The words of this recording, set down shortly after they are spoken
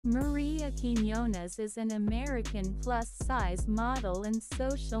Maria Quinonez is an American plus-size model and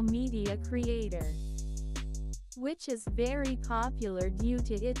social media creator, which is very popular due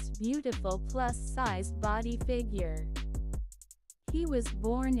to its beautiful plus-sized body figure. He was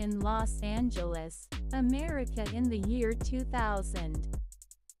born in Los Angeles, America in the year 2000.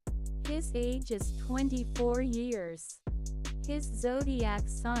 His age is 24 years. His zodiac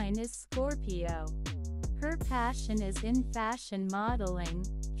sign is Scorpio. Her passion is in fashion modeling,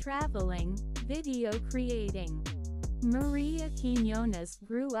 traveling, video creating. Maria Quinonez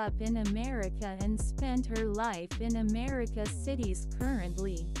grew up in America and spent her life in America cities.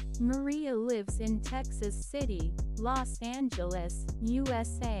 Currently, Maria lives in Texas City, Los Angeles,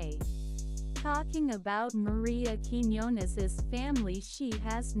 USA. Talking about Maria Quinonez's family, she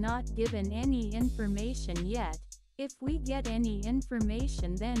has not given any information yet. If we get any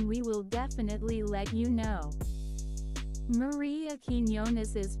information, then we will definitely let you know. Maria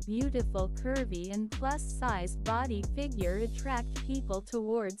Quinonez's beautiful curvy and plus-sized body figure attract people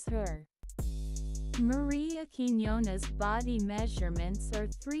towards her. Maria Quinonez's body measurements are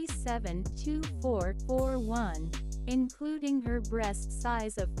 3'7" to 4'1", including her breast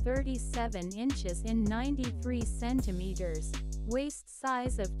size of 37 inches in 93 centimeters, waist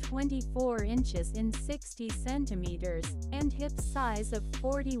size of 24 inches in 60 centimeters, and hip size of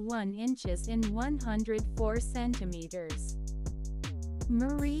 41 inches in 104 centimeters.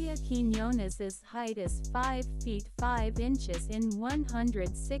 Maria Quinonez's height is 5 feet 5 inches in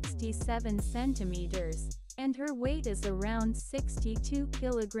 167 centimeters, and her weight is around 62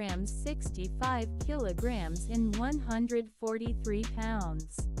 kilograms, 65 kilograms in 143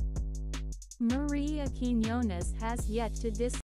 pounds. Maria Quinonez has yet to disclose